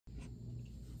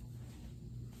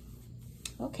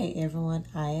Okay, everyone,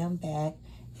 I am back.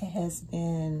 It has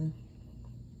been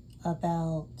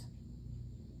about,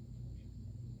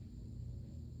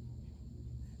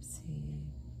 let's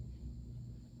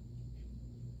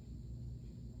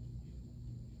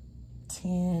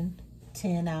see,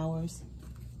 10 hours.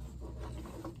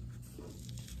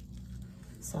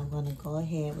 So I'm going to go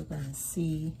ahead. We're going to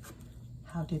see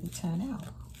how did it turn out.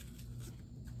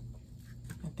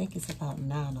 I think it's about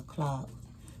 9 o'clock.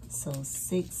 So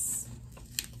 6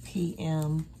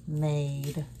 p.m.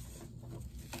 made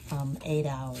 8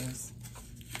 hours.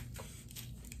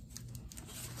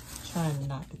 Trying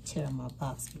not to tear my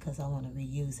box because I want to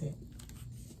reuse it.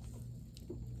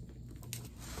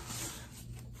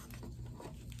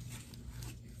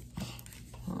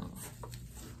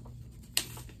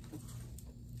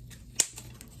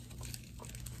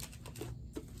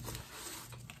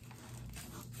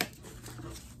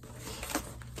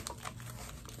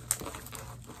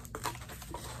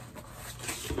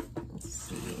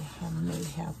 I may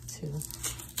have to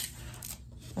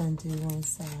undo one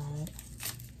side.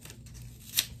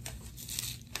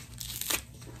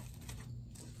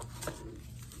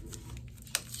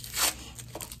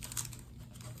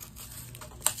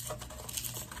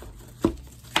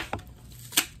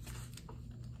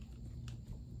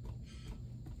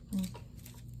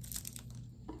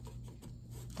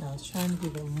 I was trying to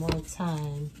give it more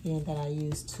time, being that I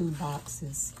used 2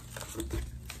 boxes.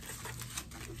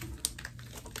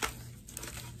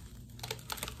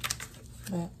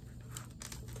 But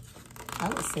I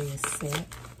would say it's set.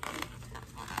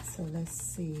 So let's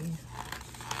see.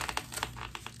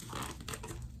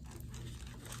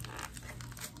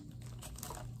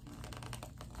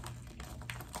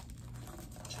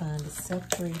 Trying to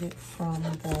separate it from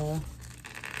the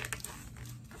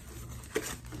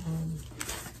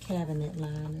cabinet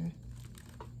liner.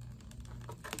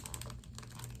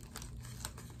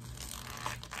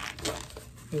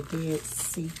 It did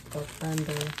seep up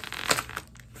under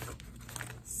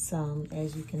some,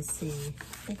 as you can see. I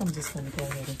think I'm just going to go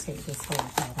ahead and take this whole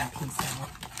bottom piece out.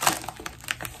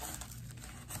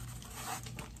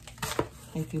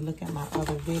 If you look at my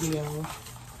other video,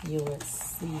 you would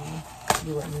see,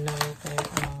 you would know that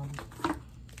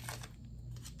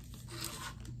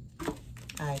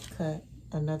I cut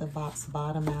another box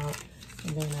bottom out,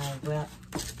 and then I wrapped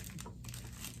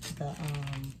the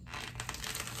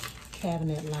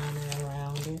cabinet liner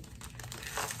around it.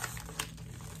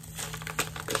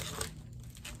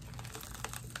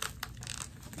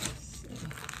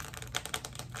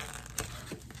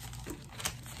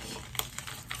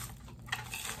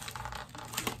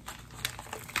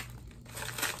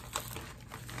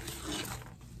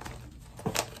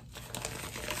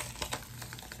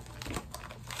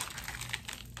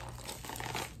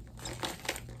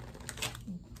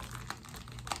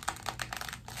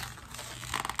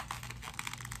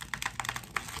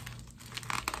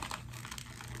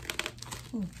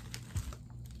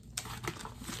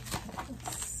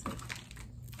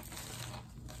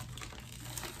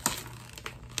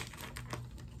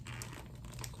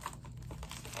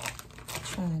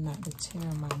 Trying not to tear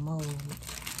my mold.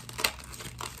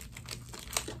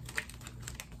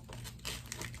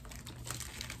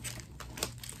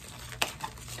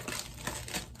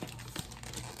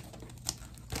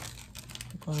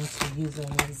 I'm going to use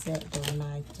an X-Acto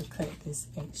knife to cut this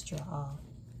extra off.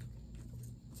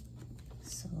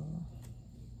 So,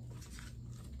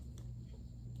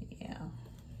 yeah,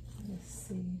 let's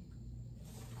see.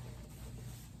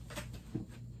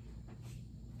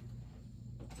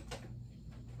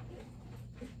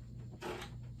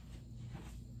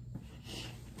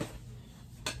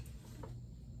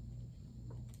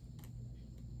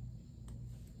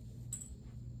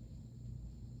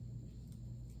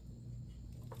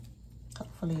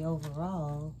 Hopefully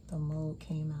overall the mold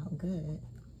came out good.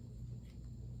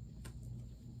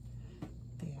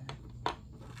 There.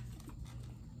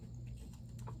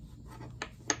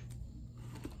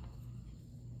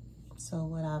 So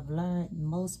what I've learned,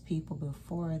 most people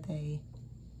before they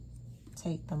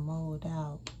take the mold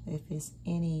out, if it's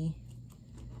any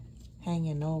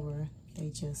hanging over, they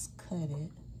just cut it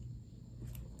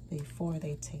before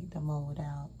they take the mold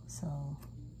out. So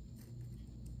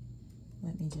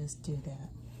let me just do that.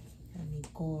 Let me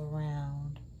go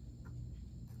around.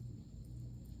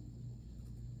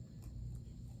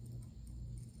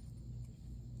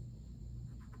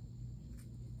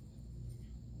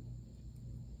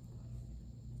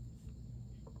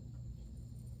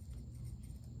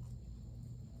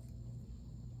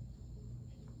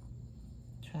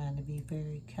 Trying to be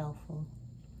very careful.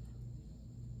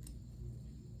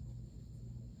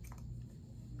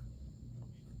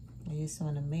 I just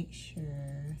want to make sure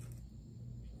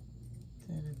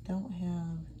that I don't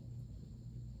have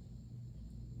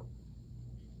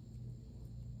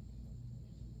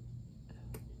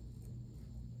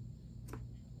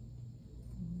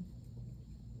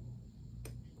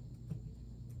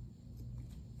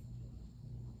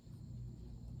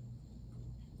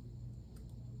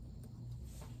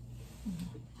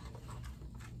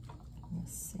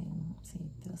let's see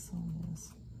this on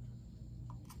this.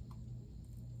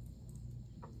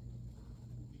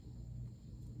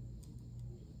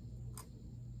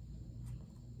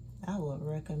 I would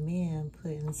recommend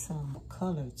putting some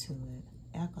color to it,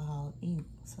 alcohol ink,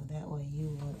 so that way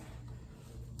you would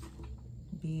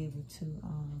be able to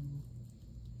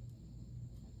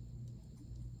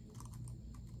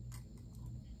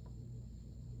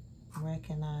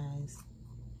recognize,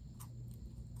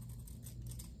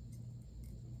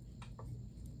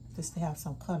 just to have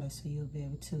some color so you'll be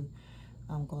able to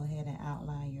go ahead and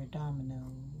outline your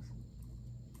dominoes.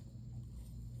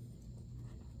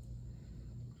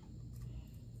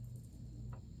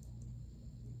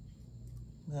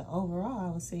 But overall,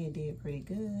 I would say it did pretty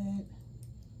good.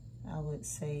 I would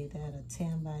say that a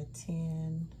 10 by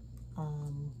 10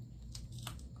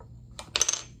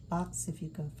 box, if you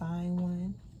can find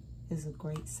one, is a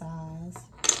great size.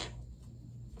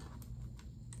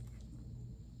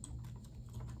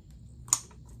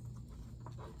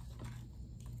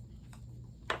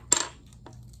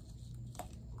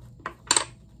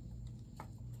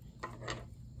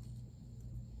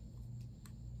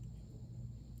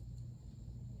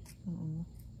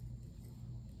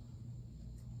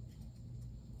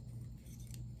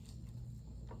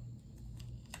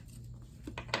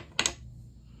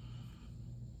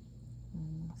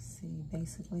 See,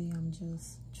 basically I'm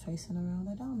just tracing around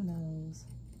the dominoes.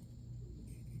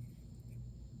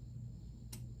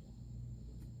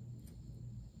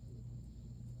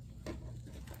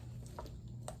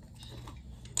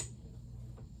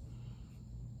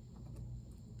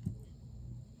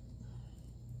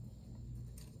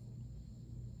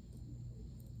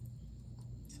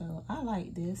 So I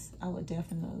like this. I would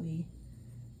definitely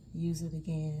use it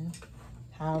again.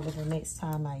 However, the next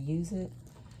time I use it,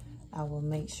 I will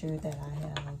make sure that I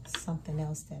have something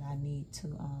else that I need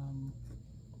to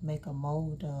make a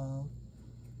mold of.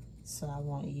 So I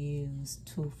won't use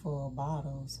 2 full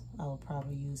bottles. I will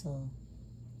probably use a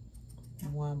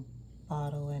 1.5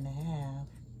 bottles.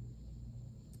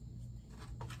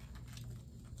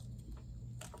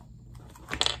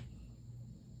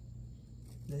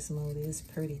 This mold is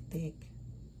pretty thick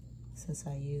since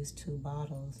I used 2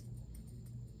 bottles.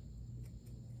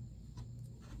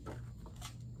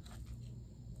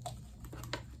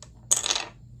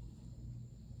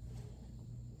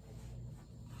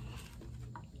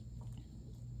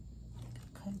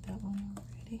 Cut that one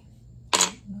already.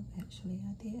 No, actually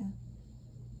I didn't.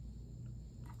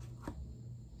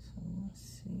 So let's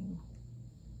see.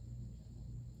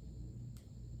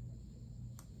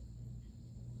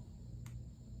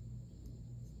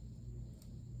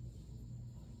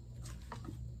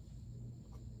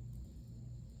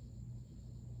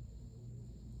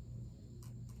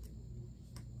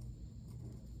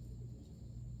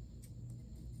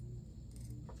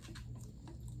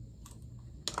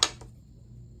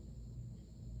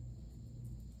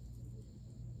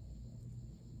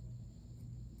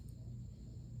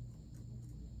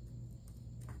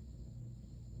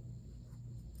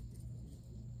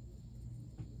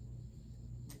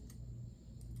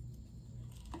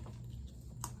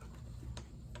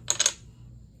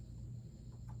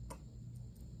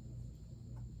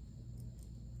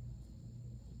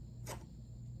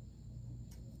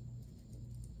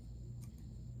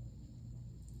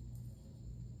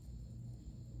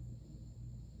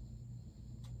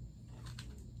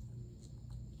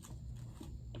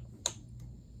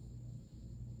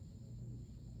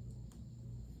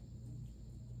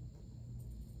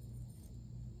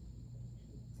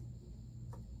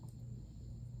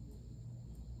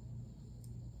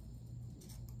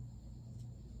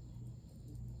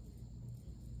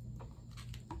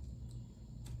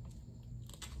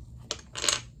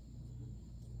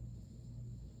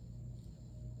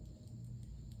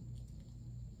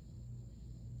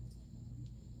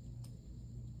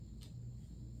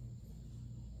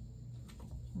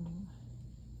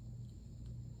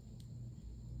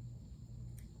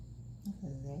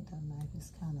 That knife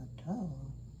is kind of dull.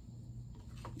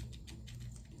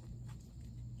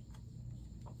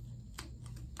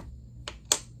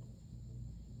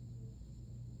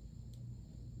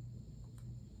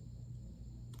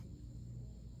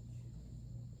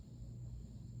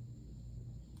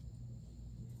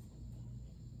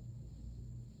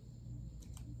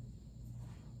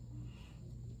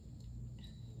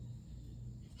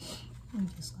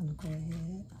 just gonna go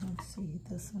ahead. Let's see,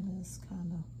 this one is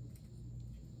kind of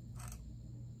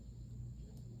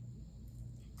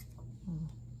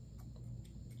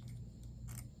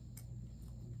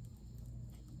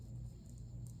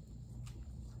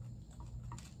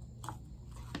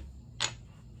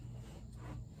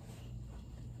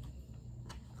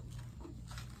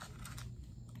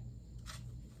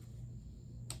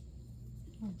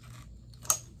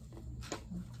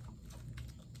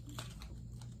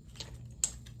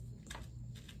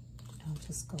I'll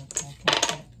just go back and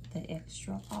cut the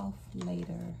extra off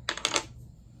later.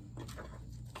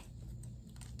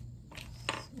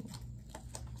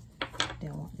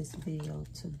 Don't want this video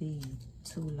to be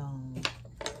too long.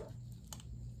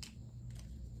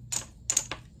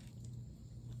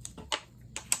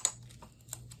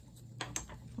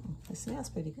 It smells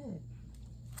pretty good.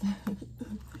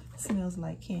 Smells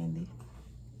like candy.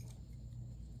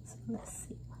 So let's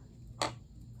see.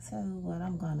 So what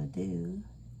I'm gonna do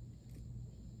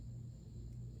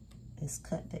is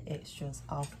cut the extras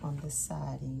off on the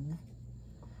siding.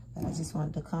 But I just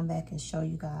wanted to come back and show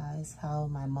you guys how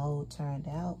my mold turned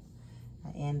out.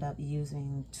 I end up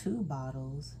using 2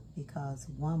 bottles because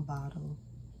 1 bottle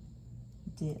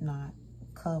did not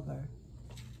cover.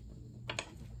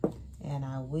 And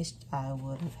I wished I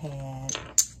would have had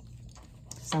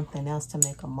something else to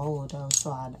make a mold of,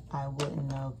 so I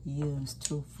wouldn't have used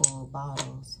 2 full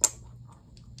bottles.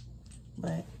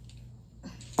 But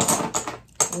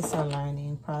it's a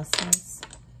learning process,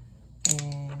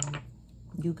 and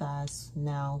you guys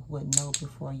now would know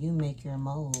before you make your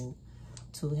mold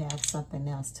to have something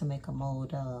else to make a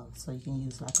mold of, so you can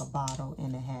use like a bottle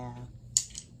and a half.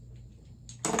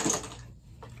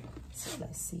 So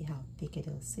let's see how thick it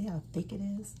is. See how thick it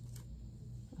is?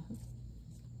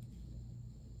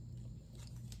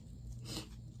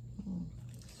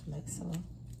 Like so.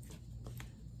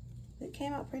 It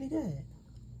came out pretty good.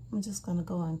 I'm just gonna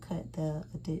go and cut the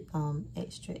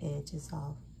extra edges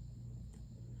off.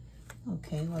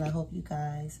 Okay, well, I hope you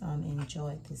guys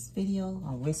enjoyed this video.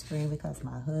 I'm whispering because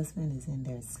my husband is in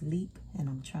there asleep and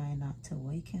I'm trying not to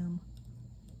wake him.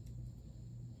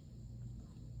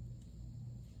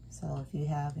 So if you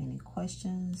have any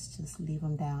questions, just leave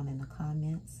them down in the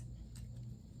comments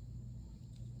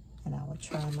and I will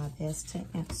try my best to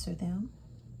answer them.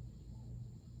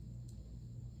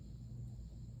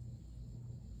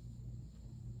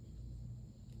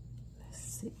 Let's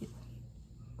see.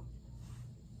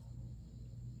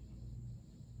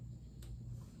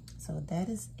 So that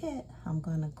is it. I'm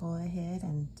gonna go ahead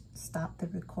and stop the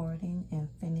recording and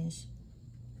finish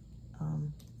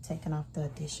taking off the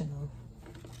additional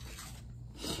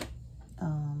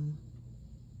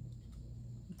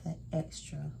the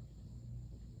extra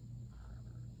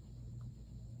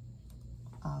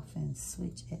off and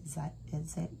switch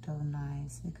X-Acto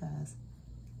knives because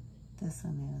this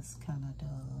one is kind of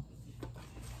dull.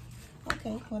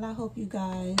 Okay, well, I hope you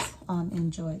guys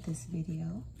enjoyed this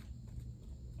video.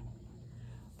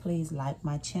 Please like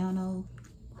my channel.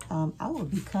 I will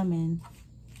be coming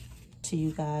to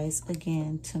you guys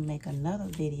again to make another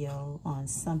video on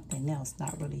something else.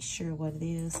 Not really sure what it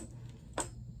is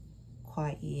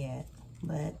quite yet,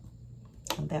 but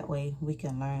that way we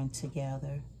can learn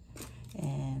together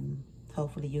and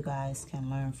hopefully you guys can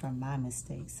learn from my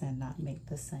mistakes and not make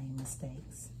the same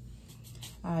mistakes.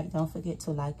 All right, don't forget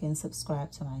to like and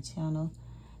subscribe to my channel.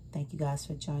 Thank you guys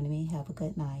for joining me. Have a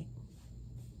good night.